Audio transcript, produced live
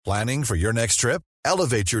Planning for your next trip?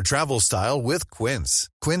 Elevate your travel style with Quince.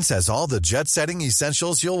 Quince has all the jet-setting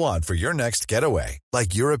essentials you'll want for your next getaway,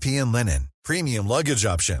 like European linen, premium luggage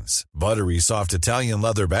options, buttery soft Italian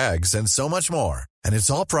leather bags, and so much more. And it's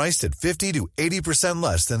all priced at 50 to 80%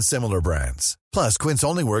 less than similar brands. Plus, Quince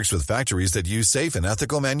only works with factories that use safe and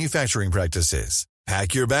ethical manufacturing practices.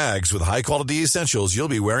 Pack your bags with high-quality essentials you'll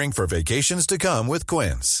be wearing for vacations to come with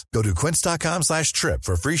Quince. Go to quince.com/trip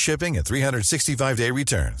for free shipping and 365-day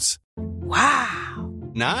returns. Wow.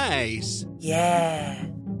 Nice. Yeah.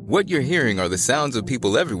 What you're hearing are the sounds of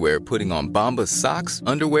people everywhere putting on Bombas socks,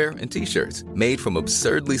 underwear, and T-shirts made from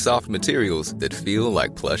absurdly soft materials that feel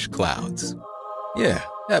like plush clouds. Yeah,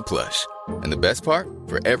 that plush. And the best part?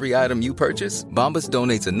 For every item you purchase, Bombas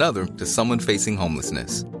donates another to someone facing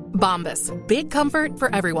homelessness. Bombas. Big comfort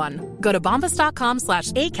for everyone. Go to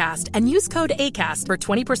bombas.com/ACAST and use code ACAST for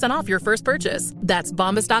 20% off your first purchase. That's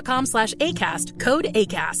bombas.com/ACAST. Code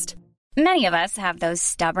ACAST. Many of us have those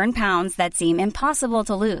stubborn pounds that seem impossible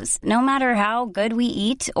to lose, no matter how good we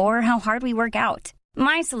eat or how hard we work out.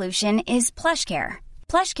 My solution is PlushCare.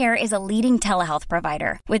 PlushCare is a leading telehealth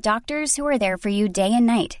provider with doctors who are there for you day and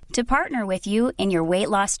night to partner with you in your weight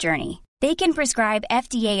loss journey. They can prescribe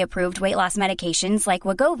FDA-approved weight loss medications like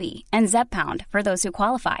Wegovy and Zepbound for those who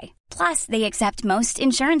qualify. Plus, they accept most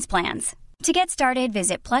insurance plans. To get started,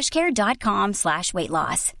 visit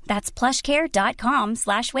plushcare.com/weightloss. That's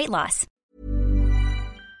plushcare.com/weightloss.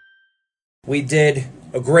 We did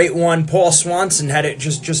a great one. Paul Swanson had it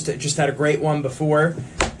just had a great one before.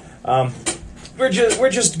 We're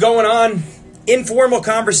just going on informal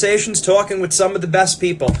conversations, talking with some of the best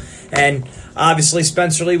people. And obviously,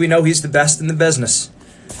 Spencer Lee, we know he's the best in the business.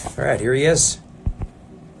 All right, here he is.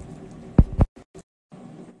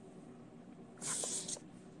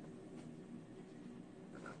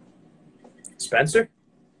 Spencer?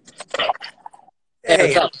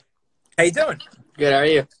 Hey, what's up? How you doing? Good, how are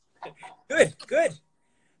you? Good.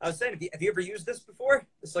 I was saying, have you ever used this before?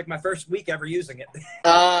 It's like my first week ever using it.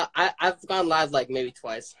 I've gone live like maybe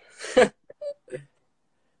twice.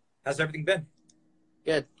 How's everything been?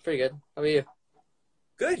 Good, pretty good. How about you?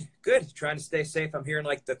 Good. Trying to stay safe. I'm here in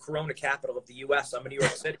like the Corona capital of the U.S. I'm in New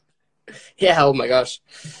York City. Yeah, oh my gosh.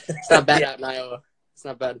 It's not bad out in Iowa. It's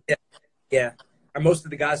not bad. Yeah. Are most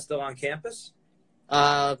of the guys still on campus?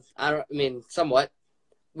 Somewhat.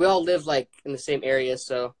 We all live like in the same area,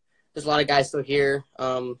 so there's a lot of guys still here.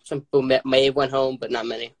 Some people may have went home, but not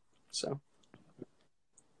many. So.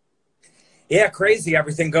 Yeah, crazy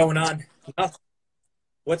everything going on.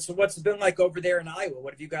 What's it been like over there in Iowa?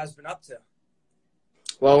 What have you guys been up to?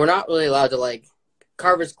 Well, we're not really allowed to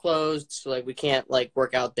Carver's closed, so we can't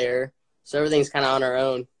work out there. So everything's kind of on our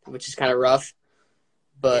own, which is kind of rough.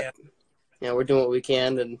 But we're doing what we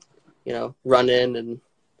can, and run in and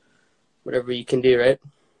whatever you can do, right?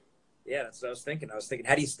 Yeah, that's what I was thinking. How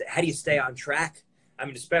do you stay on track? I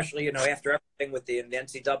mean, especially after everything with the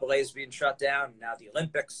NCAA's being shut down, and now the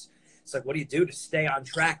Olympics. It's like, what do you do to stay on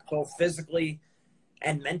track, both physically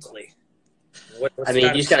and mentally? You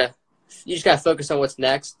just gotta focus on what's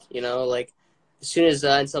next. As soon as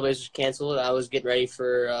NCAA was canceled, I was getting ready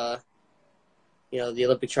for the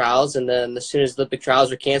Olympic trials, and then as soon as the Olympic trials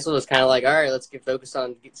were canceled, it's kind of like, all right, let's get focused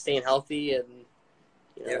on staying healthy and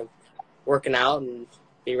working out and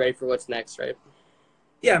be ready for what's next, right?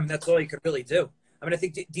 Yeah, I mean, that's all you could really do. I mean, I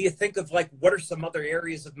think, do you think of what are some other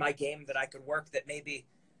areas of my game that I could work that maybe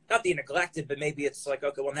not be neglected, but maybe it's like,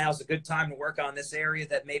 okay, well, now's a good time to work on this area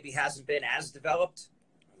that maybe hasn't been as developed?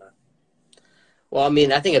 Well, I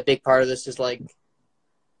mean, I think a big part of this is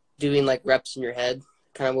doing reps in your head,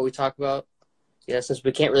 kind of what we talk about. Since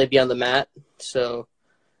we can't really be on the mat. So,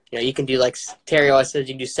 you can do Terry always says,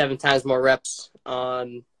 you can do 7 times more reps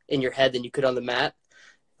in your head than you could on the mat.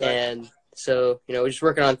 Right. And so, we're just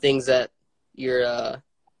working on things that you're,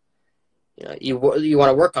 you want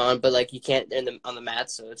to work on, but you can't on the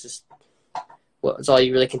mat. So it's just, it's all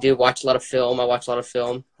you really can do. Watch a lot of film. I watch a lot of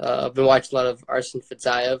film. I've been watching a lot of Arsen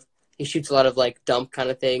Fedzayev. He shoots a lot of dump kind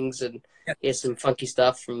of things, and he has some funky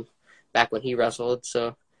stuff from back when he wrestled.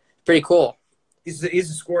 So pretty cool. He's a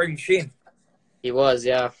scoring machine. He was,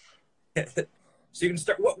 yeah. So you can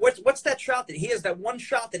start. What's that shot that he has? That one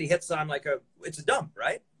shot that he hits on it's a dump,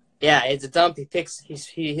 right? Yeah, it's a dump. He picks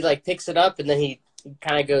it up, and then he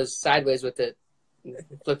kind of goes sideways with it,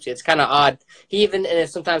 flips you. It's kind of odd. And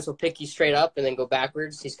sometimes he'll pick you straight up and then go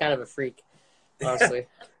backwards. He's kind of a freak, honestly.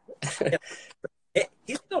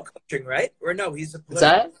 He's still coaching, right? Or no? He's a. What's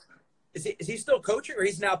that? Is he still coaching, or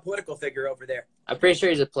he's now a political figure over there? I'm pretty sure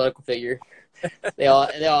he's a political figure. They all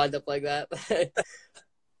end up like that.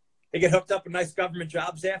 They get hooked up with nice government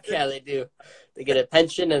jobs after? Yeah, they do. They get a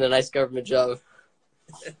pension and a nice government job.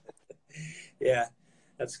 Yeah,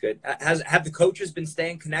 that's good. Have the coaches been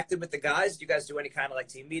staying connected with the guys? Do you guys do any kind of like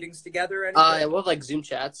team meetings together or anything? Yeah, we'll have like Zoom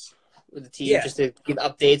chats with the team Yeah. just to give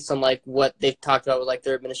updates on like what they've talked about with like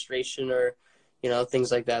their administration or,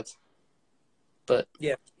 things like that. But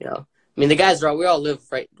Yeah. I mean, the guys we all live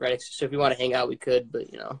right next to, so if we want to hang out, we could, but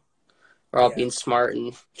we're all being smart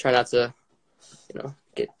and try not to,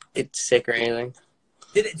 get sick or anything.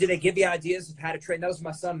 Did they give you ideas of how to train? That was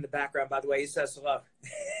my son in the background, by the way. He says hello.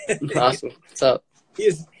 Awesome. What's up?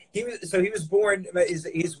 He was born.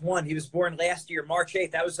 He's one. He was born last year, March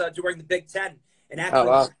 8th. That was during the Big Ten. And actually,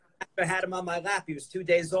 wow. I had him on my lap. He was 2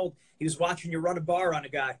 days old. He was watching you run a bar on a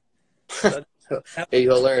guy. So Maybe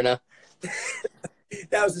he'll learn, huh?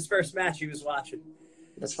 that was his first match he was watching.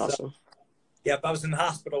 That's awesome. Yep, I was in the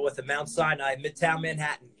hospital with him, Mount Sinai, Midtown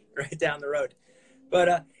Manhattan, right down the road.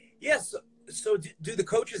 But yes. So do the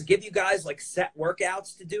coaches give you guys like set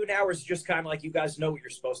workouts to do now, or is it just kind of like you guys know what you're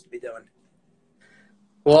supposed to be doing?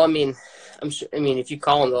 Well, I mean, I'm sure. I mean, if you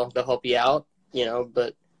call them, they'll help you out.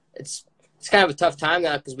 But it's kind of a tough time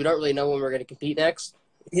now because we don't really know when we're going to compete next.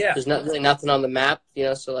 Yeah, there's really nothing on the map.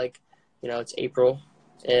 So like, it's April,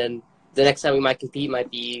 and the next time we might compete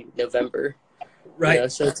might be November.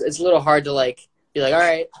 Right. So it's a little hard to like be like, all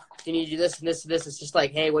right, you need to do this and this and this. It's just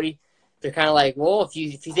like, hey, what do you? They're kind of like, well, if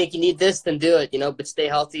you think you need this, then do it, but stay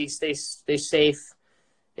healthy, stay safe,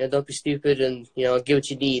 don't be stupid, and get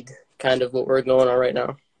what you need. Kind of what we're going on right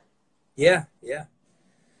now. Yeah.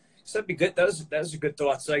 So that'd be good. Those are good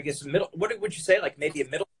thoughts. So I guess what would you say? Like maybe a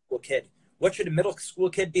middle school kid. What should a middle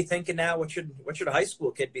school kid be thinking now? What should a high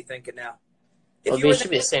school kid be thinking now? It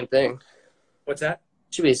should be the same thing. What's that?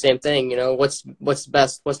 Should be the same thing. What's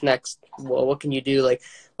best? What's next? Well, what can you do? Like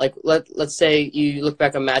let's say you look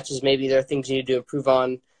back on matches. Maybe there are things you need to improve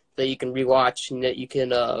on that you can rewatch and that you can,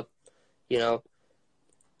 do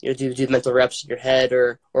mental reps in your head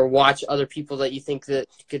or watch other people that you think that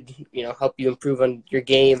could, help you improve on your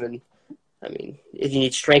game. And I mean, if you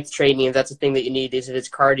need strength training, if that's a thing that you need, if it's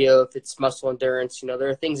cardio, if it's muscle endurance, there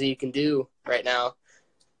are things that you can do right now,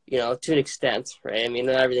 to an extent, right? I mean,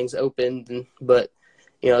 not everything's open, but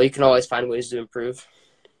you can always find ways to improve.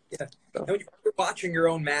 Yeah. So. And when you're watching your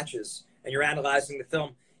own matches and you're analyzing the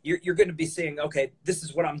film, you're going to be seeing, okay, this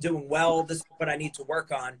is what I'm doing well. This is what I need to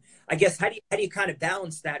work on. I guess, how do you kind of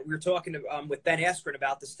balance that? We were talking with Ben Askren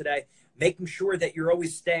about this today, making sure that you're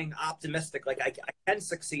always staying optimistic. Like I can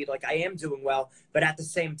succeed, like I am doing well, but at the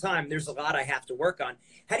same time, there's a lot I have to work on.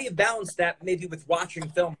 How do you balance that maybe with watching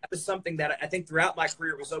film? That was something that I think throughout my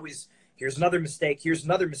career was always, here's another mistake.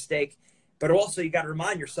 But also, you got to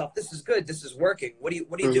remind yourself, this is good. This is working. What do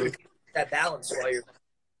you do to keep that balance while you're?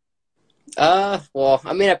 Well,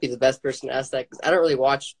 I may not be the best person to ask that because I don't really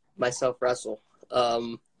watch myself wrestle.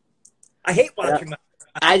 I hate watching.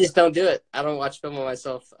 I just don't do it. I don't watch film on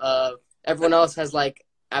myself. Everyone else has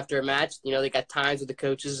after a match, they got times with the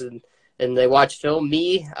coaches and they watch film.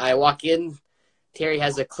 Me, I walk in. Terry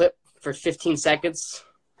has a clip for 15 seconds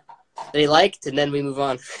that he liked, and then we move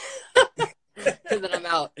on. And then I'm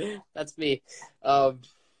out. That's me.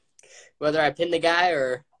 Whether I pin the guy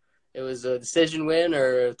or it was a decision win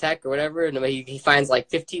or a tech or whatever, and he finds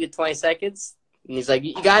 15 to 20 seconds, and he's like,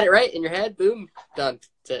 "You got it right in your head, boom, done."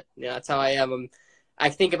 That's it. That's how I am. I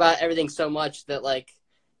think about everything so much that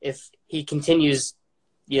if he continues,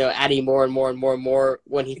 adding more and more and more and more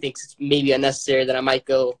when he thinks it's maybe unnecessary, then I might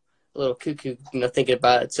go a little cuckoo, thinking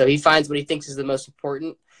about it. So he finds what he thinks is the most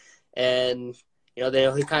important, and then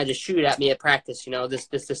he'll kind of just shoot at me at practice,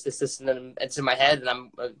 this, and then it's in my head, and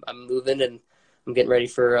I'm moving, and I'm getting ready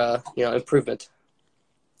for, improvement.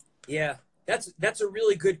 Yeah. That's a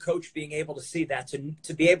really good coach being able to see that,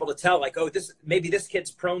 to be able to tell, maybe this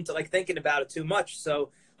kid's prone to, thinking about it too much, so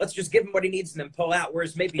let's just give him what he needs and then pull out,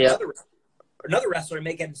 whereas maybe another wrestler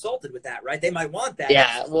may get insulted with that, right? They might want that.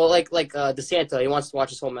 Yeah, well, DeSanto, he wants to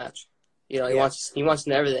watch his whole match. He wants to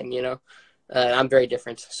know everything, I'm very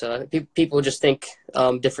different. So people just think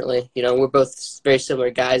differently. We're both very similar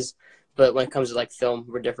guys, but when it comes to film,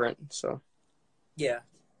 we're different. So yeah.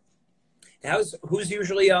 Who's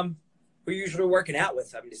usually who are you usually working out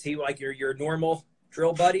with? I mean, is he your normal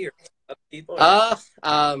drill buddy or other people? I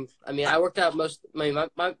mean, I worked out my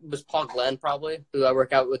was Paul Glenn probably who I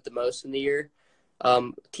work out with the most in the year.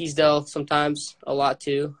 Teasdale sometimes a lot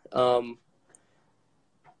too. DeSanto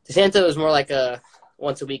is more like a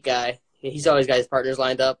once a week guy. He's always got his partners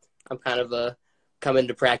lined up. I'm kind of a come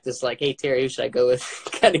into practice hey, Terry, who should I go with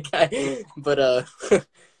kind of guy. But it's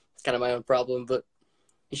kind of my own problem. But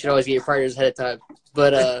you should always get your partners ahead of time.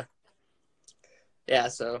 But yeah,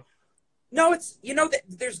 so. No, it's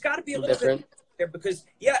there's got to be a little different. there because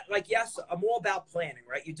yes, I'm all about planning,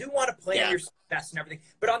 right? You do want to plan your success and everything,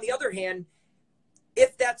 but on the other hand,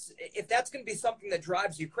 if that's going to be something that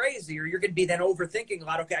drives you crazy, or you're going to be then overthinking a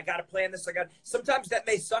lot. Okay, I got to plan this. Sometimes that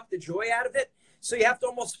may suck the joy out of it. So you have to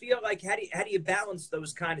almost feel like how do you balance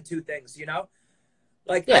those kind of two things? You know,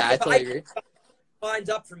 like I totally agree. Lined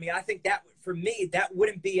up for me, I think that for me that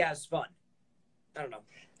wouldn't be as fun. I don't know.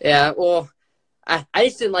 Yeah, well, I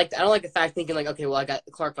just didn't like. I don't like the fact thinking like, okay, well, I got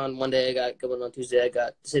Clark on one day, I got Goodwin on Tuesday, I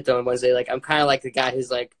got Sito on Wednesday. Like, I'm kind of like the guy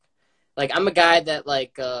who's like I'm a guy that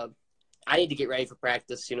like I need to get ready for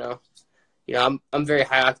practice. You know, I'm very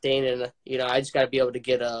high octane, and I just got to be able to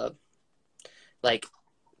get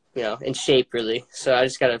in shape really. So I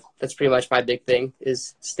just gotta. That's pretty much my big thing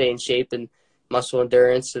is stay in shape, and muscle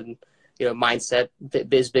endurance, and mindset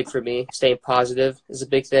is big for me. Staying positive is a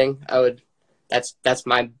big thing. That's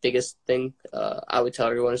my biggest thing. I would tell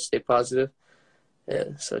everyone to stay positive.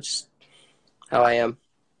 Yeah, so it's just how I am.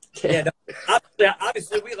 Yeah, no,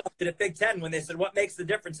 obviously we left it at Big Ten when they said, what makes the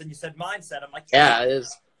difference? And you said mindset. I'm like, yeah, it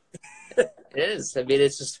is. It is. I mean,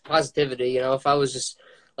 it's just positivity. If I was just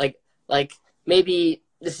like maybe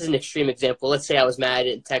this is an extreme example. Let's say I was mad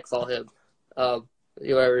at Tech Fall Hib.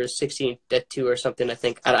 Whoever 16-2 or something, I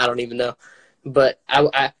think. I don't even know. But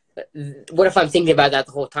what if I'm thinking about that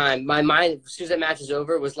the whole time? My mind, as soon as that match is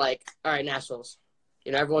over, was like, all right, Nationals.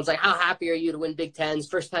 Everyone's like, how happy are you to win Big Tens?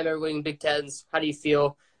 First time ever winning Big Tens. How do you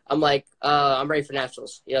feel? I'm like, I'm ready for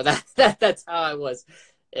Nationals. That's how I was.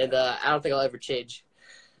 And I don't think I'll ever change.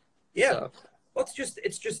 Yeah. So. Well,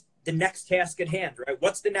 it's just the next task at hand, right?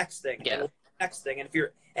 What's the next thing? Yeah. Next thing. And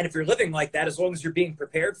if you're living like that, as long as you're being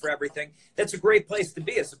prepared for everything, that's a great place to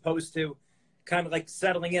be, as opposed to kind of like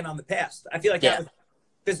settling in on the past. I feel like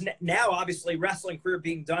because now obviously wrestling career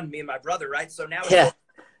being done, me and my brother, right? So now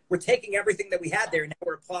we're taking everything that we had there and now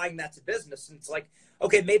we're applying that to business. And it's like,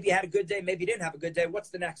 okay, maybe you had a good day, maybe you didn't have a good day. What's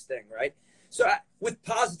the next thing, right? So with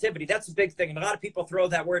positivity, that's a big thing. And a lot of people throw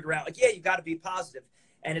that word around like, yeah, you got to be positive.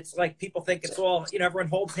 And it's like people think it's all, everyone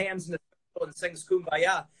holds hands in the circle and sings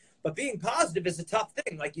Kumbaya. But being positive is a tough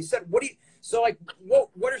thing. Like you said, what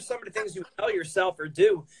are some of the things you would tell yourself or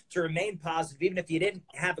do to remain positive, even if you didn't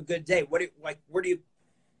have a good day? Where do you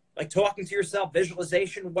like talking to yourself,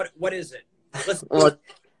 visualization? What is it? Well,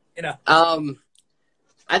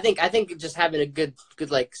 I think just having a good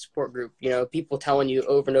like support group, people telling you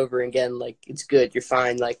over and over again, like, it's good, you're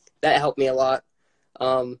fine. Like, that helped me a lot.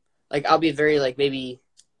 Like, I'll be very like, maybe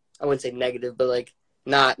I wouldn't say negative, but like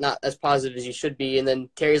not as positive as you should be. And then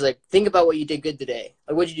Terry's like, think about what you did good today.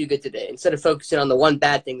 Like, what did you do good today? Instead of focusing on the one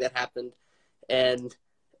bad thing that happened. And,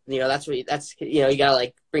 you gotta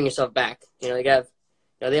like bring yourself back. You gotta,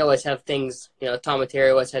 they always have things, Tom and Terry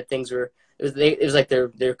always had things where it was like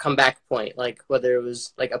their comeback point, like whether it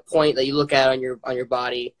was like a point that you look at on your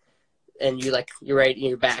body and you're right in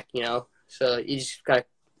your back, so you just gotta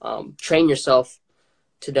train yourself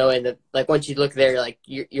to knowing that, like, once you look there, like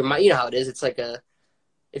your mind, how it is. It's like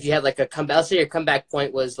if you had like a comeback, let's say your comeback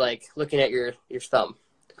point was like looking at your thumb,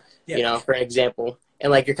 for an example, and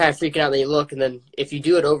like you're kind of freaking out, and then you look, and then if you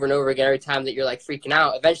do it over and over again every time that you're like freaking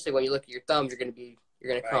out, eventually when you look at your thumb, you're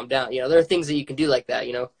gonna calm down. There are things that you can do like that,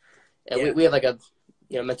 and we have like a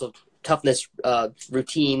mental toughness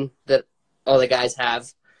routine that all the guys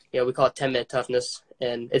have. We call it 10-minute toughness,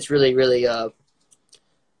 and it's really a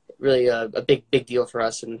big deal for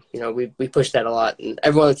us. And we push that a lot, and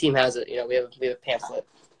everyone on the team has it. We have a pamphlet.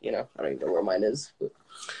 I don't even know where mine is.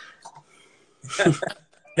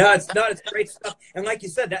 No, it's great stuff. And like you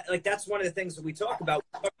said, that's one of the things that we talk about.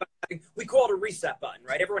 We call it a reset button,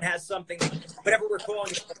 right? Everyone has something, whatever we're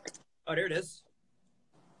calling it. Oh, there it is.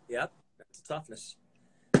 Yep, that's toughness.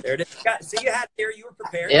 There it is. So you had it there. You were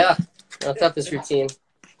prepared. Yeah, toughness routine.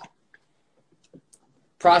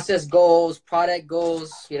 Process goals, product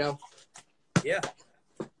goals. Yeah.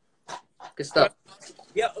 Good stuff.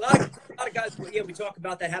 Yeah, a lot of guys. Yeah, we talk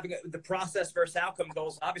about that, having the process versus outcome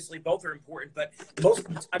goals. Obviously, both are important, but most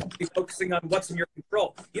of the time, you're focusing on what's in your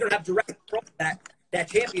control. You don't have direct control of that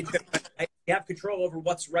championship. Right? You have control over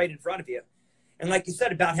what's right in front of you. And like you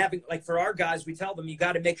said about having, like, for our guys, we tell them you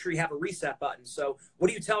got to make sure you have a reset button. So what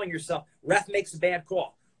are you telling yourself? Ref makes a bad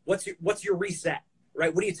call. What's your reset?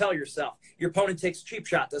 Right? What do you tell yourself? Your opponent takes a cheap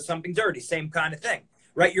shot, does something dirty, same kind of thing.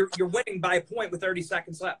 Right? You're winning by a point with 30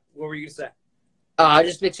 seconds left. What were you going to say? It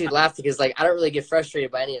just makes me laugh because, like, I don't really get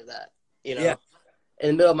frustrated by any of that. Yeah. In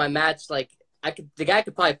the middle of my match, like, the guy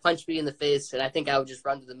could probably punch me in the face, and I think I would just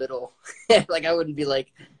run to the middle. Like, I wouldn't be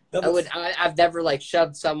like, I've never like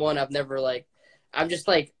shoved someone. I've never like, I'm just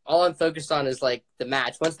like, all I'm focused on is like the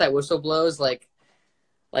match. Once that whistle blows, like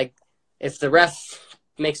if the ref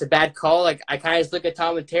makes a bad call, like I kind of just look at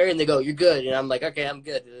Tom and Terry and they go, "You're good," and I'm like, "Okay, I'm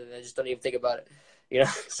good." And I just don't even think about it, you know.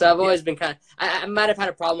 So I've always been kind of. I might have had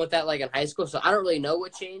a problem with that, like in high school. So I don't really know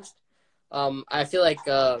what changed. I feel like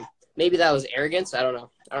maybe that was arrogance. I don't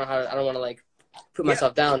know. I don't want to like put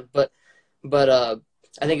myself down, but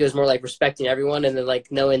I think it was more like respecting everyone and then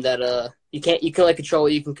like knowing that you can like control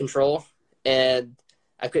what you can control, and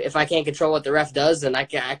if I can't control what the ref does, then I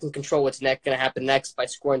can control what's going to happen next by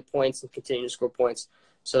scoring points and continuing to score points.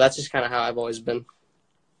 So that's just kind of how I've always been.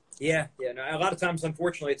 Yeah. No, a lot of times,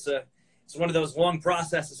 unfortunately, it's one of those long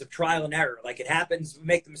processes of trial and error. Like it happens, we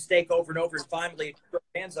make the mistake over and over, and finally throw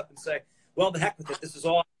our hands up and say, "Well, the heck with it. This is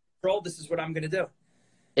all control. This is what I'm going to do."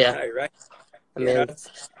 Yeah. Right. I mean,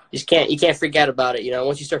 you can't freak out about it. You know,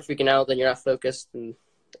 once you start freaking out, then you're not focused, and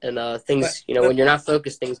things. When you're not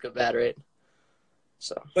focused, things go bad, right?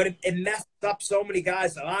 So. But it messed up so many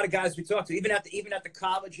guys. A lot of guys we talked to, even at the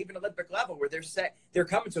college, even Olympic level, where they're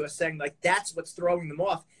coming to us saying like that's what's throwing them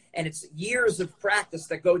off, and it's years of practice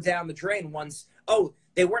that go down the drain. Once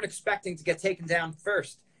they weren't expecting to get taken down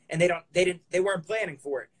first, and they weren't planning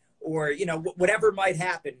for it, or whatever might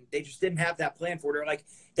happen, they just didn't have that plan for it, or like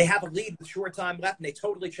they have a lead with short time left and they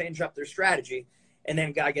totally change up their strategy, and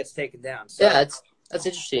then guy gets taken down. So. Yeah, that's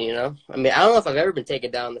interesting. I mean, I don't know if I've ever been taken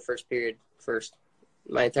down in the first period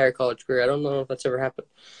my entire college career. I don't know if that's ever happened.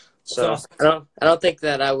 So awesome. I don't think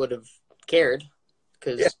that I would have cared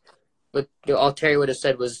because all Terry would have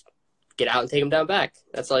said was get out and take him down back.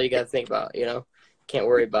 That's all you got to think about. Can't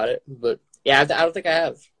worry about it. But yeah, I don't think I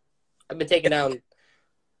have. I've been taken down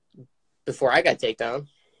before I got taken down.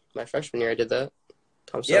 My freshman year, I did that.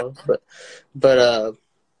 Tom Selleck. But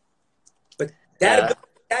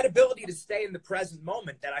that ability to stay in the present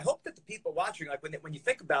moment, that I hope that the people watching, like when you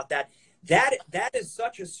think about that is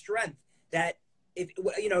such a strength that if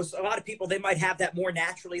a lot of people, they might have that more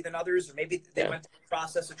naturally than others, or maybe they went through the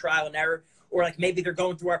process of trial and error, or like maybe they're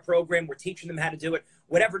going through our program, we're teaching them how to do it.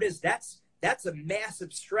 Whatever it is, that's a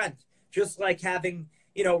massive strength. Just like having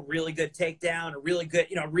really good takedown, or really good,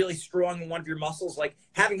 really strong in one of your muscles, like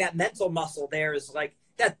having that mental muscle there is like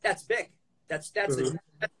that's big.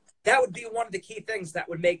 That would be one of the key things that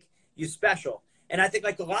would make you special. And I think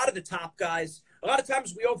like a lot of the top guys, a lot of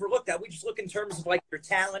times we overlook that. We just look in terms of like their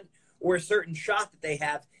talent or a certain shot that they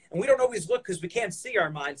have. And we don't always look because we can't see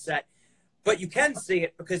our mindset. But you can see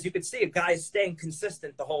it because you can see a guy staying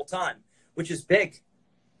consistent the whole time, which is big.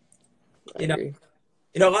 A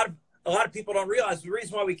lot of people don't realize the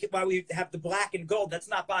reason why we have the black and gold. That's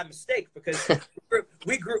not by mistake, because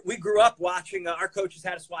we grew up watching. Our coaches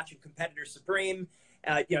had us watching Competitor Supreme.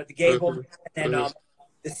 The Gable, and then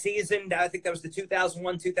the season. I think that was the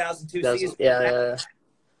 2001-2002 season.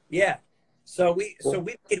 Yeah. So we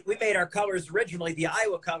made our colors originally the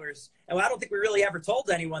Iowa colors, and I don't think we really ever told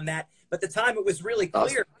anyone that. But the time it was really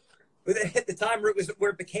clear, at the time where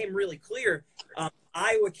it became really clear,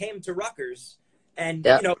 Iowa came to Rutgers, and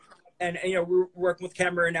we're working with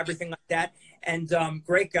Kemmer and everything like that, and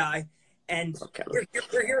great guy, and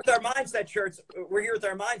we're here with our mindset shirts. We're here with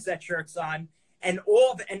our mindset shirts on. And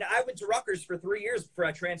I went to Rutgers for 3 years before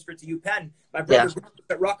I transferred to UPenn. My brother was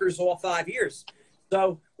at Rutgers all 5 years.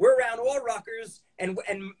 So we're around all Rutgers, and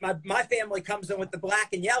my family comes in with the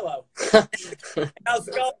black and yellow. And I was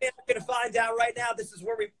like, oh man, I'm gonna find out right now. This is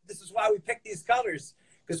why we picked these colors,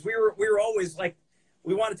 because we were always like,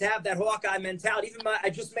 we wanted to have that Hawkeye mentality. I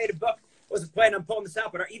just made a book. Wasn't planning on pulling this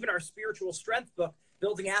out, but even our spiritual strength book,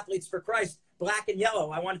 Building Athletes for Christ, black and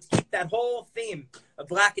yellow. I wanted to keep that whole theme of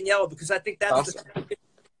black and yellow, because I think that's awesome.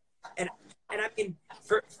 And I mean,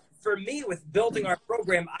 for me, with building our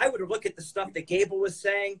program, I would look at the stuff that Gable was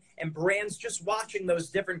saying and Brands, just watching those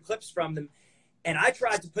different clips from them, and I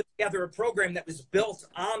tried to put together a program that was built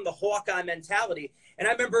on the Hawkeye mentality. And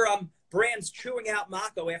I remember Brands chewing out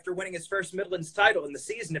Mako after winning his first Midlands title in the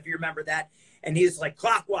season, if you remember that. And he's like,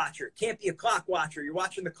 clock watcher. Can't be a clock watcher. You're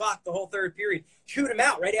watching the clock the whole third period. Chewed him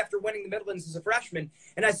out right after winning the Midlands as a freshman.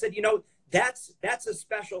 And I said, that's a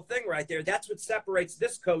special thing right there. That's what separates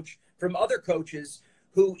this coach from other coaches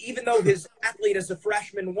who, even though his athlete as a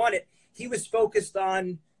freshman won it, he was focused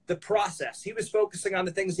on the process. He was focusing on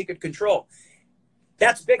the things he could control.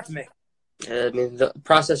 That's big to me. I mean, the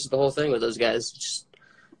process is the whole thing with those guys.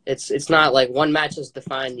 It's not like one match has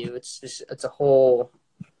defined you. It's a whole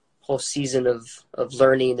season of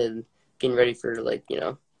learning and getting ready for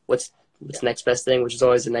what's next best thing, which is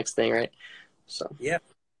always the next thing, right? So yeah,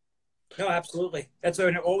 no, absolutely. That's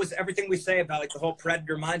always everything we say about like the whole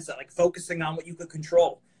predator mindset, like focusing on what you could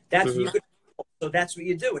control. That's what you could control. So that's what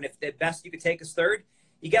you do. And if the best you could take is third,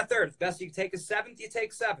 you get third. If the best you could take is seventh, you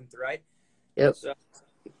take seventh, right? Yep. So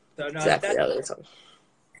no, exactly.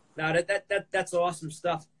 No, that's awesome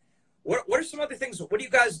stuff. What are some other things? What do you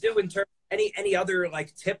guys do in terms any other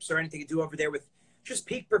like tips or anything you do over there with just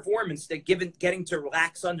peak performance that getting to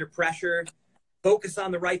relax under pressure, focus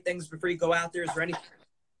on the right things before you go out there? Is there any?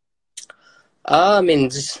 I mean,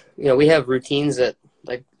 just we have routines that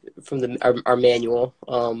like from our manual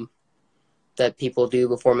that people do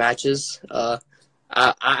before matches.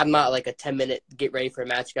 I'm not like a 10-minute get ready for a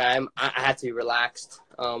match guy. I have to be relaxed.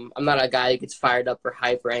 I'm not a guy who gets fired up or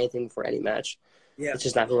hype or anything for any match. Yeah. It's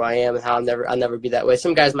just not who I am and how I'll never be that way.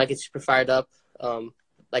 Some guys might get super fired up,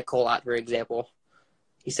 like Cole Ott, for example.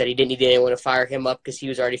 He said he didn't need anyone to fire him up because he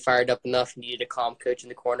was already fired up enough and needed a calm coach in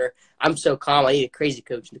the corner. I'm so calm. I need a crazy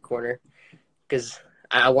coach in the corner because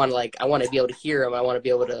I want to be able to hear him. I want to be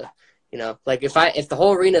able to, like if the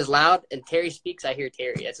whole arena is loud and Terry speaks, I hear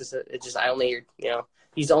Terry. It's just I only hear,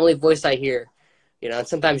 he's the only voice I hear, and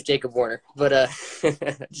sometimes Jacob Warner, but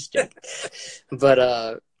just joking.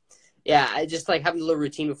 But yeah, I just like having a little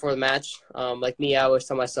routine before the match. Like me, I always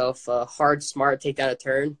tell myself, hard, smart, take down a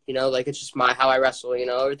turn. Like it's just how I wrestle.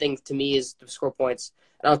 Everything to me is to score points.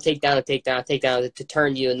 I don't take down to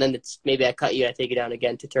turn you, and then maybe I cut you and I take it down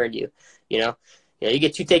again to turn you. You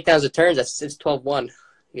get 2 takedowns of turns, it's 12-1.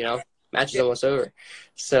 Match is almost over.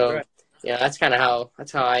 So right. That's kind of how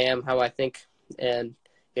I am, how I think, and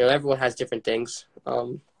everyone has different things.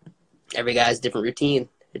 Every guy has a different routine.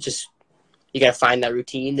 It's just you got to find that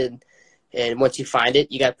routine, and once you find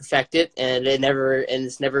it, you got to perfect it, and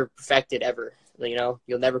it's never perfected ever.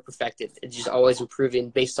 You'll never perfect it. It's just always improving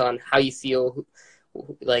based on how you feel,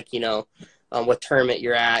 like what tournament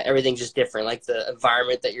you're at. Everything's just different, like the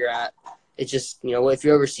environment that you're at. It's just, if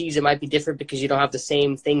you're overseas, it might be different because you don't have the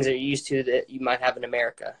same things that you're used to that you might have in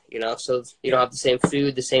America, so you don't have the same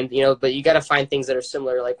food, but you got to find things that are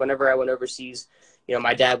similar. Like whenever I went overseas,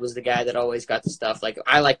 my dad was the guy that always got the stuff. Like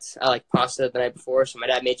I liked pasta the night before, so my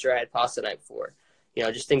dad made sure I had pasta the night before.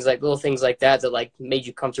 Just little things like that like made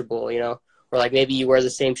you comfortable, or like maybe you wear the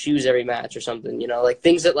same shoes every match or something, like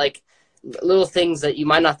things that like little things that you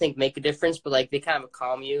might not think make a difference, but like they kind of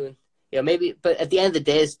calm you. Maybe, but at the end of the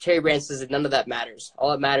day, as Terry Brand says, none of that matters.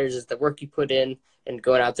 All that matters is the work you put in and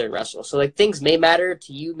going out there and wrestle. So like things may matter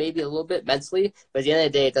to you maybe a little bit mentally, but at the end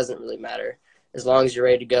of the day, it doesn't really matter as long as you're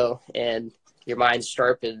ready to go and your mind's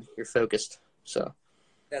sharp and you're focused. So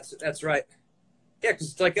that's right. Yeah,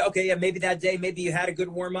 because it's like, okay, yeah, maybe that day, maybe you had a good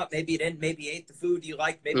warm up, maybe you didn't, maybe you ate the food you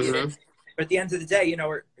liked, maybe you didn't. But at the end of the day,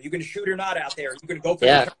 are you going to shoot or not out there? Are you going to go for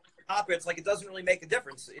the top? It's like it doesn't really make a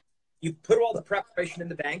difference. You put all the preparation in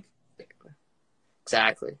the bank.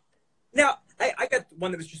 Exactly. Now, I got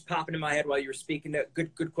one that was just popping in my head while you were speaking.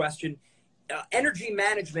 Good question. Energy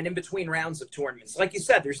management in between rounds of tournaments. Like you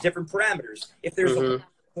said, there's different parameters. If there's a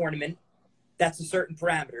tournament, that's a certain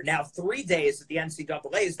parameter. Now, 3 days at the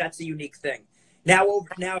NCAAs, that's a unique thing. Now,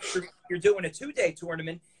 if you're doing a 2-day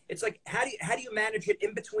tournament, it's like how do you manage it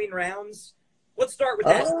in between rounds? Let's start with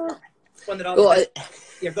that. One that go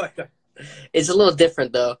ahead. It's a little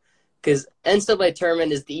different though. Because NCAA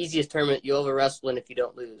tournament is the easiest tournament you'll ever wrestle in if you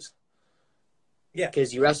don't lose. Yeah.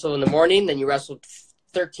 Because you wrestle in the morning, then you wrestle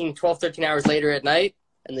 13 hours later at night,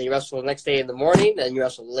 and then you wrestle the next day in the morning, then you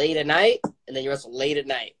wrestle late at night, and then you wrestle late at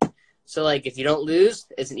night. So, like, if you don't lose,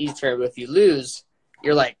 it's an easy tournament. But if you lose,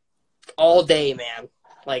 you're, like, all day, man.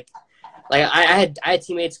 Like I had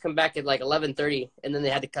teammates come back at, like, 11:30, and then they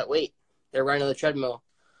had to cut weight. They're running on the treadmill,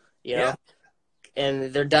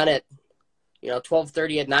 and they're done at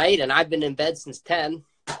 12:30 at night, and I've been in bed since 10,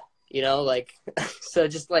 so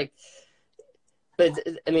just like, but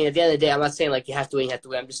I mean, at the end of the day, I'm not saying like you have to win.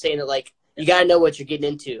 I'm just saying that like, you got to know what you're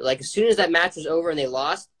getting into. Like as soon as that match was over and they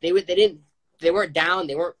lost, they weren't down.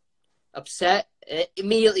 They weren't upset.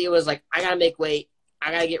 Immediately it was like, I got to make weight.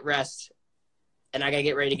 I got to get rest, and I got to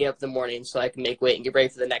get ready to get up in the morning so I can make weight and get ready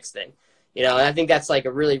for the next thing. And I think that's like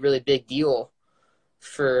a really, really big deal.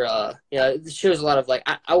 For it shows a lot of like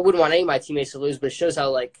I wouldn't want any of my teammates to lose, but it shows how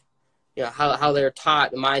like how they're taught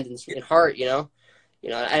the mind and heart, and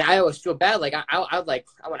I always feel bad like I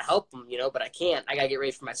want to help them, but I can't. I gotta get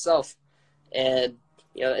ready for myself, and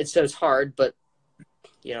it's so it's hard, but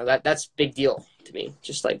that's a big deal to me.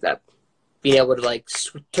 Just like that, being able to like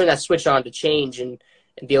turn that switch on to change and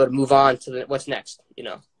be able to move on to what's next.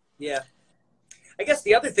 Yeah. I guess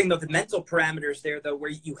the other thing, though, the mental parameters there, though,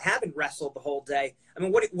 where you haven't wrestled the whole day. I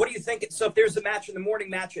mean, what do you think? So if there's a match in the morning,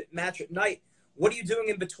 match at night, what are you doing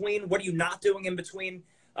in between? What are you not doing in between?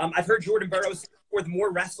 I've heard Jordan Burroughs say before, the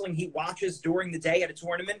more wrestling he watches during the day at a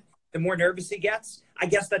tournament, the more nervous he gets. I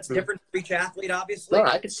guess that's different for each athlete, obviously. No,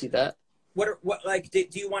 I can see that.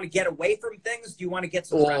 Do you want to get away from things? Do you want to get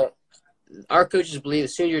some? Well, our coaches believe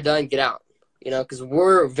as soon as you're done, get out. Because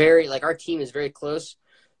we're very our team is very close.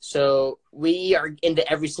 So we are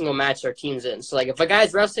into every single match our team's in. So, like, if a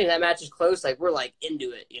guy's wrestling and that match is close, like, we're, like,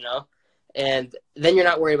 into it, you know? And then you're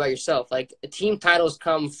not worried about yourself. Like, team titles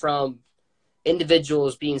come from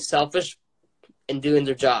individuals being selfish and doing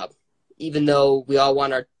their job, even though we all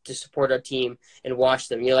want to support our team and watch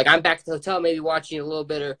them. You know, like, I'm back at the hotel maybe watching a little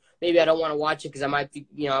bit, or maybe I don't want to watch it because I might be,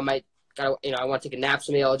 I want to take a nap.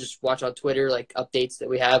 So maybe I'll just watch on Twitter, like, updates that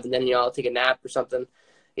we have, and then, I'll take a nap or something.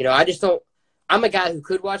 I just don't. I'm a guy who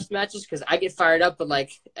could watch the matches because I get fired up, but,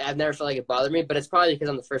 like, I've never felt like it bothered me. But it's probably because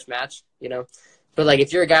I'm the first match, But, like,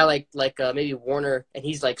 if you're a guy like maybe Warner, and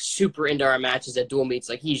he's, like, super into our matches at Dual Meets,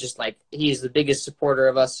 like, he's just, like, he's the biggest supporter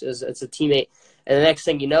of us as a teammate. And the next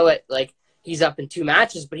thing you know it, like, he's up in 2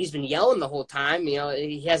 matches, but he's been yelling the whole time.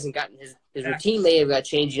 He hasn't gotten his routine may have got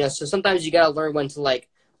changed, So sometimes you got to learn when to, like,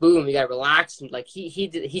 boom, you got to relax. And, like, he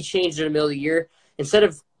changed it in the middle of the year. Instead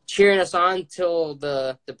of cheering us on till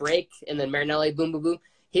the break and then Marinelli, boom, boom, boom,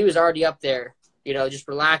 he was already up there, just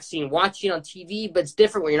relaxing, watching on TV. But it's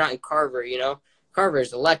different when you're not in Carver, Carver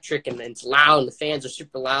is electric and it's loud and the fans are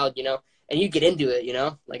super loud, and you get into it,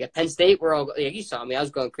 Like at Penn State, we're all, you saw me, I was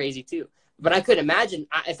going crazy too. But I couldn't imagine,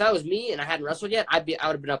 if that was me and I hadn't wrestled yet, I would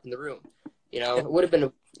have been up in the room, It would have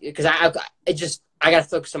been, because I got to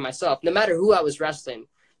focus on myself. No matter who I was wrestling,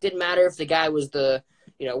 didn't matter if the guy was the,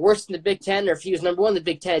 worst in the Big Ten or if he was number 1 in the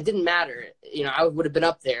Big Ten, it didn't matter. I would have been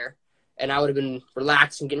up there and I would have been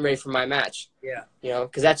relaxed and getting ready for my match. Yeah.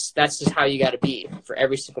 Because that's just how you got to be for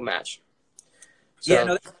every single match. So, yeah,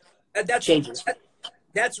 no, that's changes.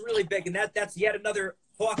 That's really big, and that's yet another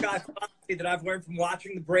Hawkeye philosophy that I've learned from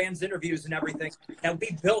watching the brand's interviews and everything. That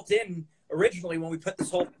we built in originally when we put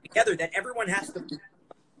this whole thing together, that everyone has to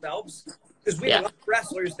themselves, because we have a lot of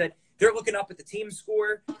wrestlers that they're looking up at the team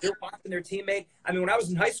score, they're watching their teammate. I mean, when I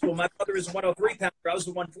was in high school, my brother was a 103-pounder, I was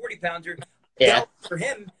a 140-pounder. Yeah. For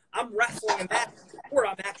him, I'm wrestling a match before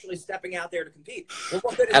I'm actually stepping out there to compete. Well,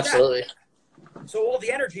 what good is Absolutely. that? So all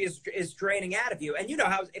the energy is draining out of you. And you know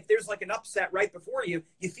how if there's like an upset right before you,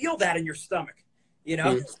 you feel that in your stomach,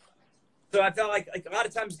 So I felt like a lot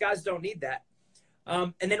of times guys don't need that.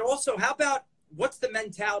 And then also, how about what's the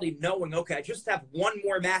mentality knowing, okay, I just have one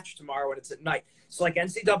more match tomorrow and it's at night. So like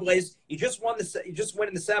NCAAs, you just win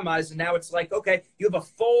in the semis, and now it's like, okay, you have a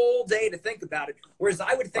full day to think about it. Whereas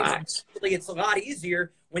I would think it's a lot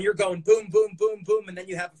easier when you're going boom, boom, boom, boom, and then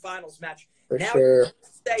you have a finals match. For now sure.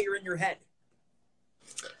 You're in your head.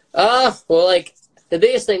 Well, like, the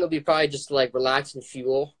biggest thing would be probably just to, like, relax and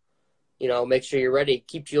fuel. Make sure you're ready.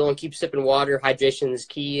 Keep fueling, keep sipping water. Hydration is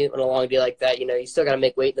key on a long day like that. You still got to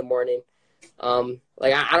make weight in the morning.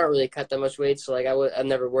 Like, I don't really cut that much weight, so, like, I'm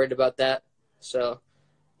never worried about that. So,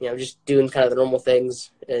 just doing kind of the normal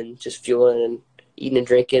things and just fueling and eating and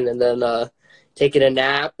drinking, and then taking a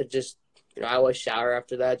nap, and just, I always shower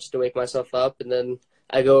after that just to wake myself up, and then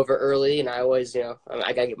I go over early, and I always, I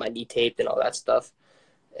got to get my knee taped and all that stuff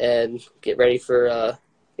and get ready for,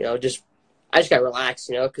 I just got to relax,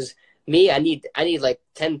 because me, I need like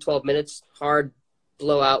 10, 12 minutes, hard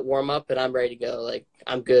blowout warm up, and I'm ready to go. Like,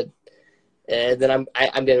 I'm good. And then I'm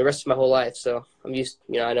going the rest of my whole life. So I'm used,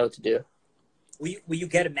 I know what to do. Will you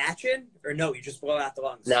get a match in, or no, you just blow out the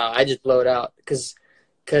lungs? No, I just blow it out because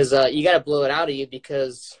you got to blow it out of you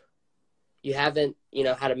because you haven't,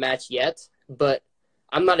 had a match yet. But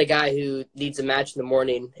I'm not a guy who needs a match in the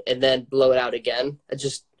morning and then blow it out again.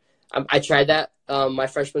 I tried that my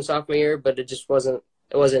freshman, sophomore year, but it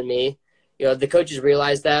wasn't me. The coaches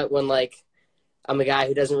realized that when, like, I'm a guy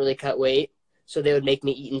who doesn't really cut weight, so they would make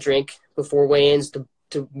me eat and drink before weigh-ins to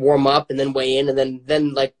warm up and then weigh in, and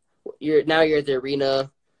then like you're at the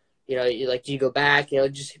arena, you go back,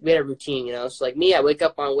 just we had a routine, So like me, I wake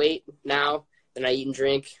up on weight now, then I eat and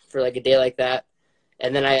drink for like a day like that,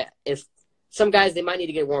 and then if some guys, they might need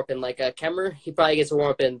to get warm up in, like Kemmer, he probably gets a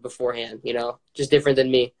warm up in beforehand, just different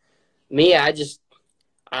than me. Me, I just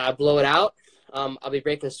blow it out. I'll be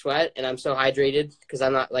breaking a sweat, and I'm so hydrated because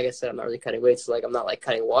I'm not, like I said, I'm not really cutting weight, so like I'm not like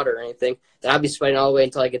cutting water or anything. Then I'll be sweating all the way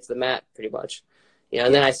until I get to the mat, pretty much.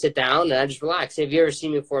 And then I sit down and I just relax. If you ever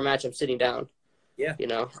seen me before a match, I'm sitting down. Yeah.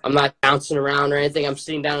 I'm not bouncing around or anything. I'm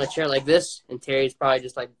sitting down in a chair like this, and Terry's probably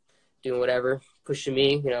just like doing whatever, pushing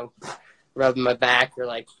me, rubbing my back or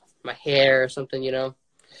like my hair or something,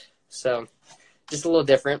 So just a little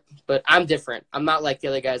different, but I'm different. I'm not like the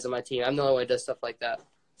other guys on my team. I'm the only one who does stuff like that.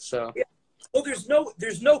 So. Yeah. Well,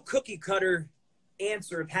 there's no cookie cutter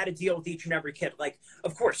answer of how to deal with each and every kid. Like,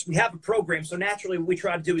 of course, we have a program, so naturally what we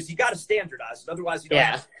try to do is you got to standardize it. Otherwise, you don't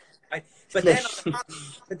have to, right? But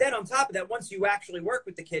then on top of that, once you actually work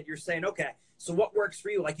with the kid, you're saying, okay, so what works for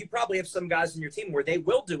you? Like, you probably have some guys in your team where they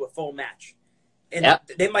will do a full match, and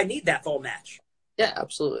they might need that full match. Yeah,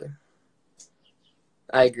 absolutely.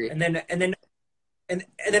 I agree. And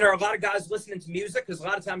then are a lot of guys listening to music? Because a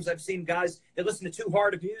lot of times I've seen guys that listen to too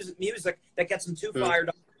hard of music that gets them too fired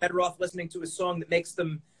up. Better off listening to a song that makes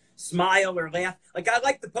them smile or laugh. Like I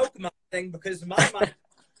like the Pokemon thing because in my mind,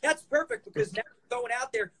 that's perfect because now you're going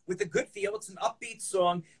out there with a good feel. It's an upbeat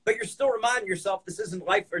song, but you're still reminding yourself this isn't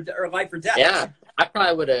life or death. Yeah, I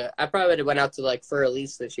probably would have went out to like Fur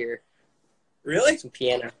Elise this year. Really? Some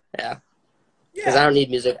piano. Yeah. Because I don't need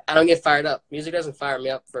music. I don't get fired up. Music doesn't fire me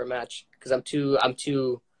up for a match because I'm too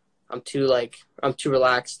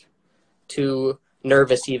relaxed, too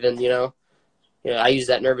nervous even, you know. I use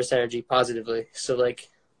that nervous energy positively. So like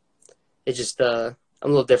it just I'm a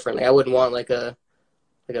little different. Like I wouldn't want like a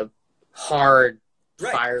hard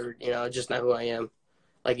fire, you know, just not who I am.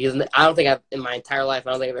 Like I don't think I've in my entire life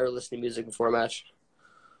I've ever listened to music before a match.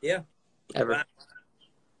 Yeah. Ever. Wow.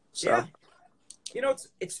 So yeah. You know,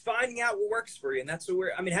 it's finding out what works for you, and that's what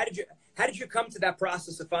I mean, how did you come to that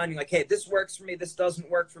process of finding like, hey, this works for me, this doesn't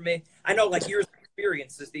work for me? I know like years of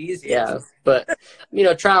experience is the easiest. Yeah, but you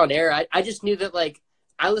know, trial and error. I just knew that like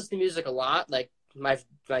I listen to music a lot. Like my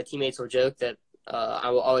teammates will joke that I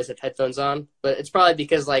will always have headphones on, but it's probably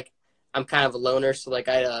because like I'm kind of a loner. So like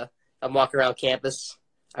I'm walking around campus.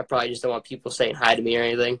 I probably just don't want people saying hi to me or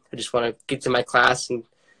anything. I just want to get to my class and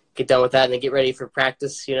get done with that and then get ready for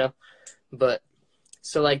practice, you know. But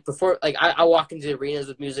so like before, like I walk into arenas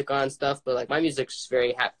with music on and stuff, but like my music's just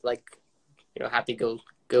very happy, like, you know, happy go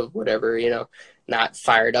whatever, you know, not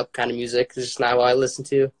fired up kind of music. It's just not what I listen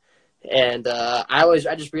to. And I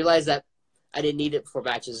just realized that I didn't need it before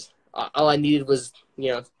matches. All I needed was,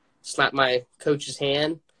 you know, slap my coach's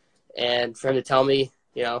hand and for him to tell me,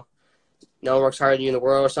 you know, no one works harder than you in the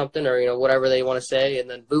world or something, or, you know, whatever they want to say. And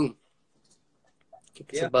then boom,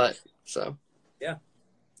 kick some butt. So, yeah.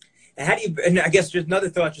 And how do you, and I guess just another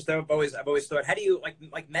thought, just I've always thought, how do you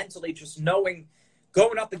like mentally just knowing,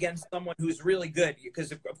 going up against someone who's really good,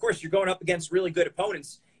 because of course you're going up against really good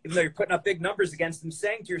opponents, even though you're putting up big numbers against them,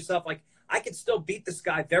 saying to yourself, like, I could still beat this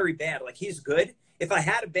guy very bad. Like, he's good. If I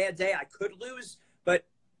had a bad day, I could lose, but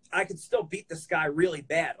I could still beat this guy really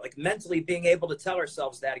bad. Like, mentally being able to tell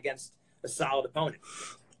ourselves that against a solid opponent.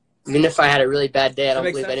 Even if I had a really bad day, I don't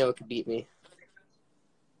believe anyone could beat me.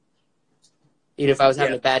 Even if I was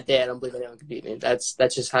having a bad day, I don't believe anyone could beat me. That's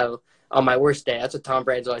just how, on my worst day, that's what Tom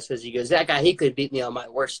Brands always says. He goes, that guy, he could beat me on my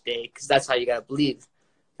worst day, because that's how you got to believe.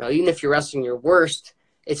 You know, even if you're wrestling your worst,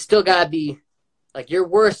 it's still got to be, like, your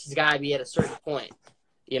worst has got to be at a certain point,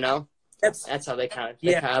 you know? That's how they kind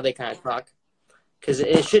of talk. Because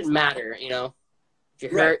it shouldn't matter, you know? If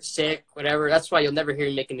you're hurt, sick, whatever, that's why you'll never hear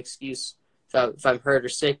me make an excuse if I'm hurt or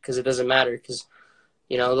sick, because it doesn't matter. Because,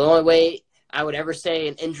 you know, the only way I would ever say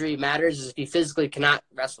an injury matters is if you physically cannot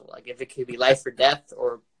wrestle. Like, if it could be life or death,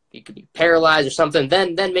 or you could be paralyzed or something,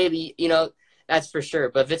 then maybe, you know, that's for sure.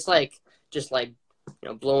 But if it's like, just like, you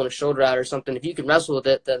know, blowing a shoulder out or something, if you can wrestle with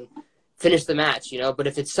it, then finish the match, you know. But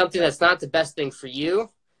if it's something that's not the best thing for you,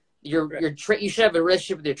 you should have a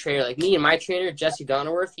relationship with your trainer. Like me and my trainer, Jesse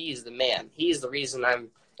Donnerworth, he's the man. He's the reason I'm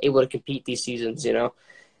able to compete these seasons, you know.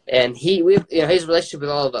 And he has a relationship with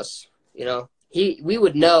all of us, you know. We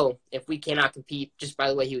would know if we cannot compete just by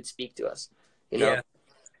the way he would speak to us, you know. Yeah.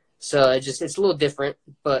 So it's a little different,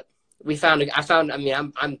 but I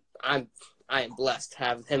am blessed to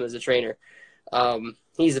have him as a trainer.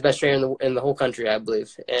 He's the best trainer in the whole country, I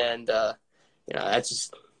believe. And you know,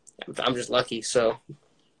 I'm just lucky. So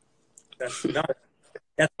that's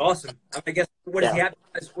awesome. I guess what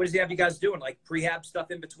does he have you guys doing? Like prehab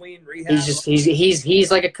stuff in between, rehab?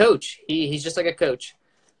 He's like a coach. He's just like a coach.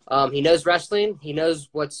 He knows wrestling. He knows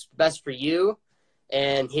what's best for you,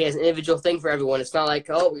 and he has an individual thing for everyone. It's not like,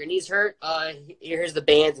 oh, your knee's hurt. Here's the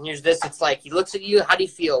bands, and here's this. It's like he looks at you. How do you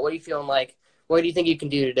feel? What are you feeling like? What do you think you can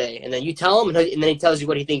do today? And then you tell him, and then he tells you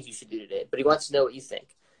what he thinks you should do today. But he wants to know what you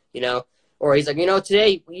think, you know. Or he's like, you know,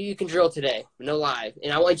 today you can drill today, no lie,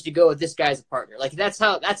 and I want you to go with this guy as a partner. Like that's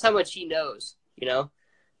how much he knows, you know.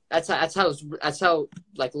 That's how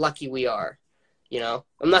like lucky we are. You know,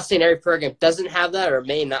 I'm not saying every program doesn't have that or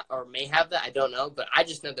may have that. I don't know, but I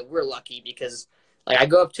just know that we're lucky because, like, I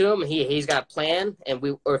go up to him and he's got a plan,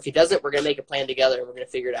 or if he doesn't, we're gonna make a plan together and we're gonna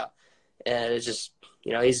figure it out. And it's just,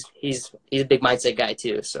 you know, he's a big mindset guy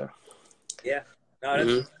too. So yeah,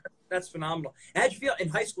 no, that's phenomenal. How'd you feel in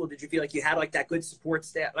high school? Did you feel like you had like that good support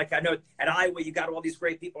staff? Like I know at Iowa you got all these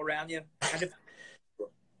great people around you.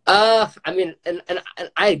 I mean, and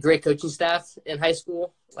I had great coaching staff in high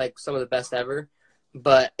school, like some of the best ever.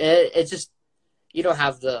 But it's just, you don't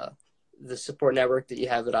have the support network that you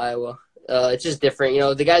have at Iowa. It's just different. You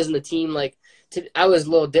know, the guys on the team, like, I was a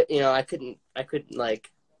little, you know, I couldn't like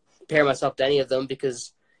compare myself to any of them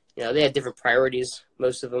because You know, they had different priorities,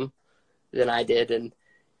 most of them, than I did. And,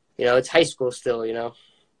 you know, it's high school still, you know,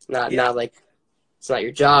 not like it's not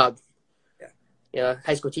your job. Yeah. You know,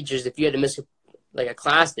 high school teachers, if you had to miss a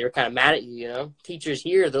class, they were kind of mad at you, you know. Teachers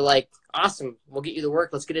here, they're like, awesome, we'll get you the work.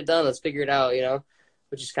 Let's get it done. Let's figure it out, you know,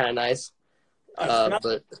 which is kind of nice.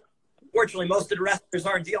 But fortunately, most of the wrestlers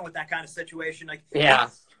aren't dealing with that kind of situation. Like, yeah.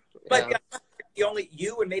 But the only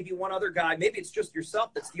you and maybe one other guy, maybe it's just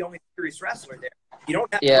yourself that's the only serious wrestler there. You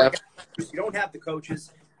don't have you don't have the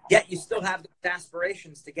coaches, yet you still have the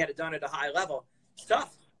aspirations to get it done at a high level. It's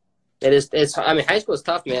tough. It is. It's. I mean, high school is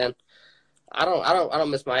tough, man. I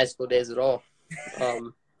don't miss my high school days at all.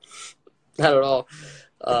 Not at all.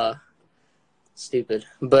 Stupid,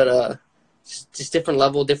 but just different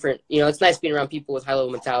level, different. You know, it's nice being around people with high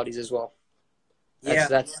level mentalities as well.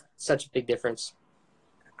 That's such a big difference.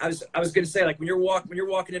 I was going to say, like, when you're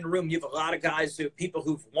walking in a room, you have a lot of guys people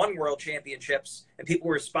who've won world championships and people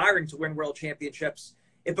who are aspiring to win world championships.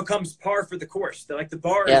 It becomes par for the course. They're like, the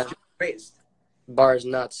bar is just raised. The bar is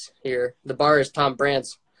nuts here. The bar is Tom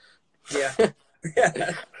Brands. Yeah.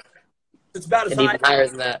 It's about as high. Even higher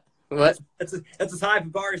than that. What? That's as high of a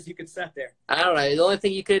bar as you could set there. I don't know. The only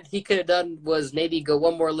thing he could have done was maybe go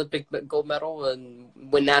one more Olympic gold medal and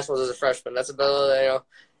win nationals as a freshman. That's about, you know.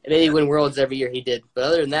 And then he win worlds every year he did. But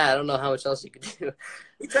other than that, I don't know how much else he could do.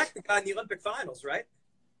 He teched the guy in the Olympic finals, right?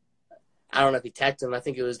 I don't know if he teched him. I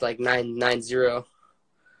think it was like 9-0.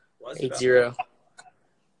 8-0.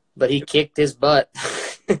 But he kicked his butt.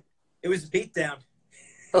 It was a beatdown.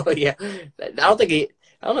 Oh, yeah. I don't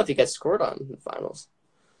know if he got scored on in the finals.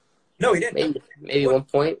 No, he didn't. Maybe 1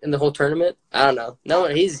 point in the whole tournament. I don't know. No,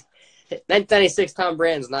 he's 1996 Tom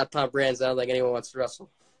Brands, not Tom Brands. I don't think anyone wants to wrestle.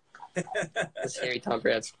 That's Harry Tom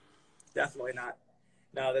Brands. Definitely not.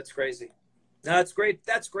 No, that's crazy. No, it's great.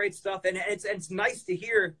 That's great stuff, and it's nice to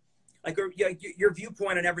hear, like, your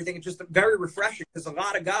viewpoint on everything. It's just very refreshing because a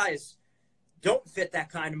lot of guys don't fit that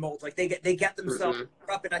kind of mold. Like they get themselves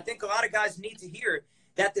up, and I think a lot of guys need to hear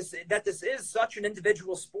that this is such an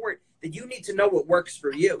individual sport that you need to know what works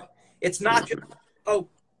for you. It's not just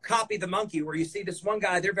copy the monkey where you see this one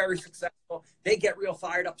guy, they're very successful, they get real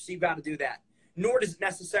fired up, so you got to do that. Nor does it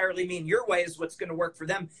necessarily mean your way is what's going to work for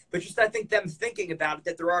them, but just I think them thinking about it,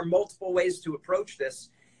 that there are multiple ways to approach this,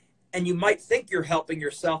 and you might think you're helping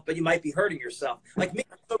yourself, but you might be hurting yourself. Like me,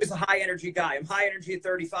 I'm always a high energy guy. I'm high energy at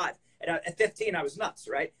 35. And at 15, I was nuts,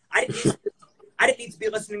 right? I didn't need to be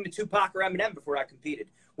listening to Tupac or Eminem before I competed.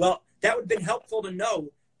 Well, that would have been helpful to know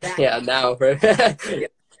that. Yeah, now, right?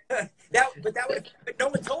 But no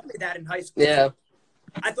one told me that in high school. Yeah.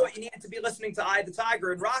 I thought you needed to be listening to Eye of the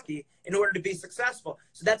Tiger and Rocky in order to be successful.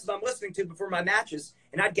 So that's what I'm listening to before my matches,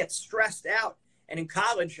 and I'd get stressed out. And in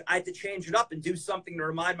college, I had to change it up and do something to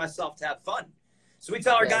remind myself to have fun. So we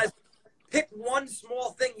tell our guys, pick one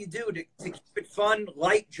small thing you do to keep it fun,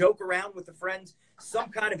 light, joke around with a friend, some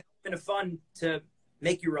kind of element of fun to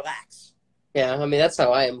make you relax. Yeah, I mean, that's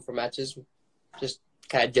how I am for matches, just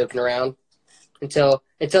kind of joking around until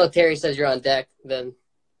Terry says you're on deck, then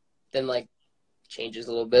like, changes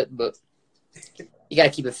a little bit, but you got to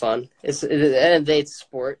keep it fun. At the end of the day, it's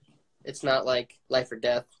sport. It's not like life or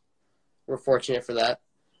death. We're fortunate for that,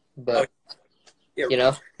 but you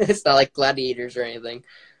know, it's not like gladiators or anything,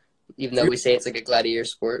 even though we say it's like a gladiator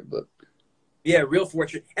sport, but yeah, real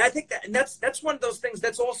fortunate. And I think that's one of those things.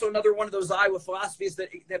 That's also another one of those Iowa philosophies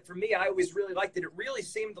that for me, I always really liked it. It really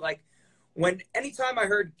seemed like anytime I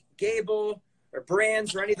heard Gable or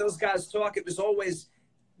Brands or any of those guys talk, it was always,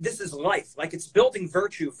 this is life. Like, it's building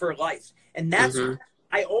virtue for life. And that's,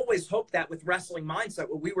 I always hoped that with wrestling mindset,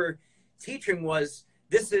 what we were teaching was,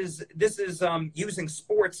 this is using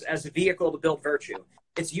sports as a vehicle to build virtue.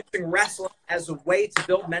 It's using wrestling as a way to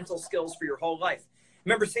build mental skills for your whole life.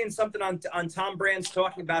 Remember seeing something on Tom Brands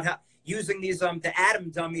talking about how using these the Atom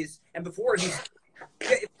dummies, and before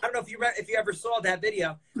I don't know if you ever saw that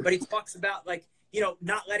video, but he talks about, like, you know,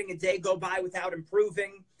 not letting a day go by without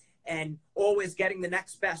improving and always getting the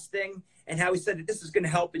next best thing, and how he said that this is going to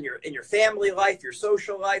help in your family life, your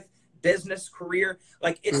social life, business, career.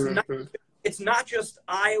 Like, it's not just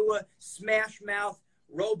Iowa smash mouth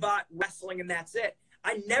robot wrestling and that's it.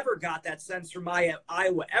 I never got that sense from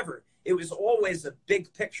Iowa ever. It was always a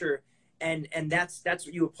big picture, and that's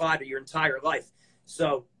what you apply to your entire life.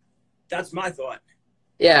 So that's my thought.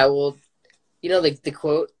 Yeah, well, you know, the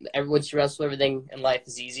quote, once you wrestle, everything in life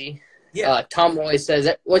is easy. Yeah. Tom always says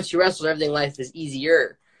that once you wrestle, everything in life is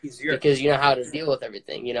easier. Because you know how to deal with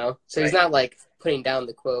everything, you know? So he's not, like, putting down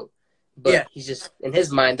the quote, but he's just, in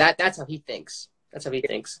his mind, that's how he thinks. That's how he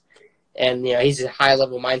thinks. And, you know, he's a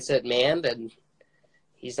high-level mindset man, and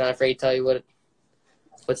he's not afraid to tell you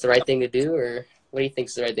what's the right thing to do or what do you think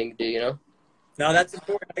is the right thing to do, you know? No, that's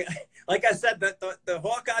important. Like I said, the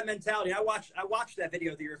Hawkeye mentality. I watched that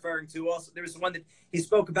video that you're referring to. Also, there was one that he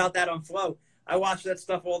spoke about that on Flow. I watch that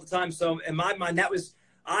stuff all the time. So in my mind, that was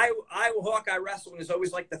Iowa Hawkeye wrestling is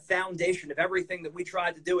always like the foundation of everything that we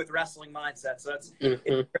tried to do with wrestling mindset. So that's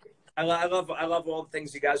I love all the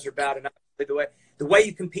things you guys are about, and the way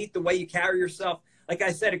you compete, the way you carry yourself. Like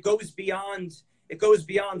I said, it goes beyond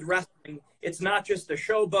wrestling. It's not just a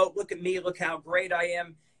showboat. Look at me. Look how great I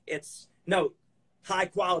am. It's high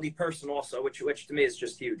quality person also, which to me is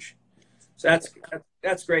just huge. So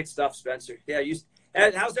that's great stuff, Spencer. Yeah.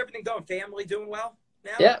 How's everything going? Family doing well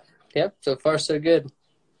now? Yeah. So far, so good.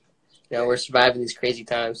 You know, we're surviving these crazy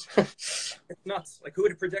times. It's nuts. Like, who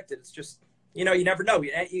would have predicted? It's just, you never know.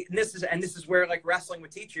 And this is where, like, wrestling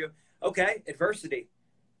would teach you, okay, adversity.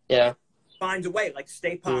 Yeah. Find a way, like,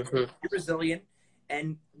 stay positive, be resilient,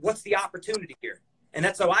 and what's the opportunity here? And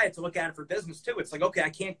that's how I had to look at it for business, too. It's like, okay, I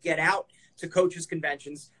can't get out to coaches'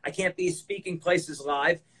 conventions. I can't be speaking places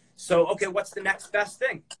live. So, okay, what's the next best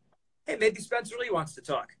thing? Hey, maybe Spencer Lee wants to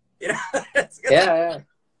talk. Yeah.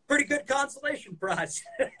 Pretty good consolation prize.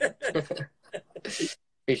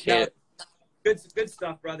 Appreciate it. Good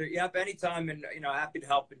stuff, brother. Yep, anytime, and happy to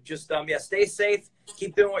help. And just stay safe.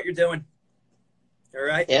 Keep doing what you're doing. All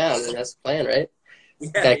right. Yeah, I mean, that's the plan, right?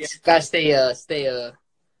 Yeah, gotta stay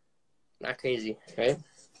not crazy, right?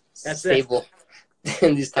 That's stable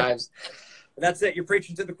in these times. That's it. You're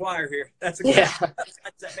preaching to the choir here. That's a that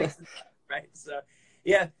makes sense, right? So,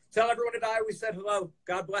 yeah. Tell everyone that I always said hello.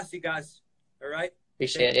 God bless you guys. All right.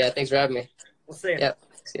 Appreciate it. Yeah. Thanks for having me. We'll see you. Yep.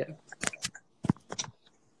 See ya.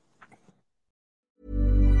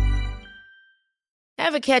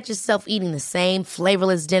 Ever catch yourself eating the same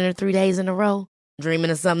flavorless dinner 3 days in a row?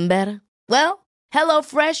 Dreaming of something better? Well,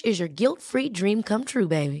 HelloFresh is your guilt-free dream come true,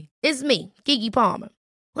 baby. It's me, Keke Palmer.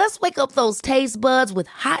 Let's wake up those taste buds with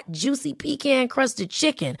hot, juicy pecan-crusted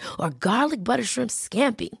chicken or garlic butter shrimp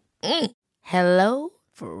scampi. Hello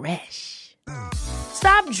Fresh.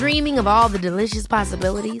 Stop dreaming of all the delicious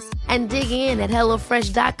possibilities and dig in at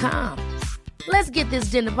HelloFresh.com. Let's get this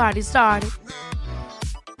dinner party started.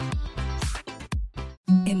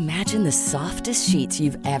 Imagine the softest sheets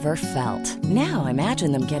you've ever felt. Now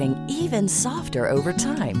imagine them getting even softer over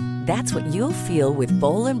time. That's what you'll feel with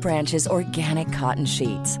Boll & Branch's organic cotton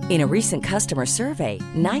sheets. In a recent customer survey,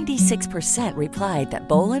 96% replied that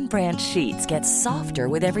Boll & Branch sheets get softer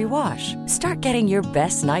with every wash. Start getting your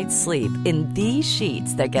best night's sleep in these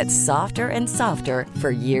sheets that get softer and softer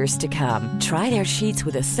for years to come. Try their sheets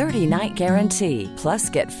with a 30-night guarantee.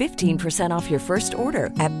 Plus, get 15% off your first order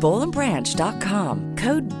at bollandbranch.com.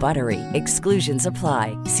 Code BUTTERY. Exclusions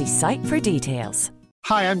apply. See site for details.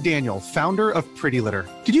 Hi, I'm Daniel, founder of Pretty Litter.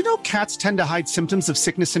 Did you know cats tend to hide symptoms of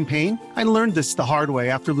sickness and pain? I learned this the hard way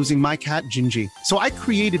after losing my cat, Gingy. So I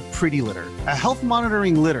created Pretty Litter, a health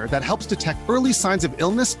monitoring litter that helps detect early signs of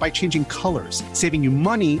illness by changing colors, saving you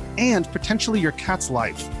money and potentially your cat's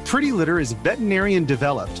life. Pretty Litter is veterinarian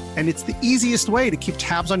developed, and it's the easiest way to keep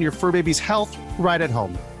tabs on your fur baby's health right at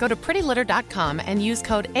home. Go to prettylitter.com and use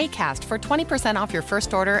code ACAST for 20% off your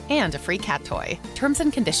first order and a free cat toy. Terms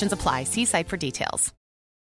and conditions apply. See site for details.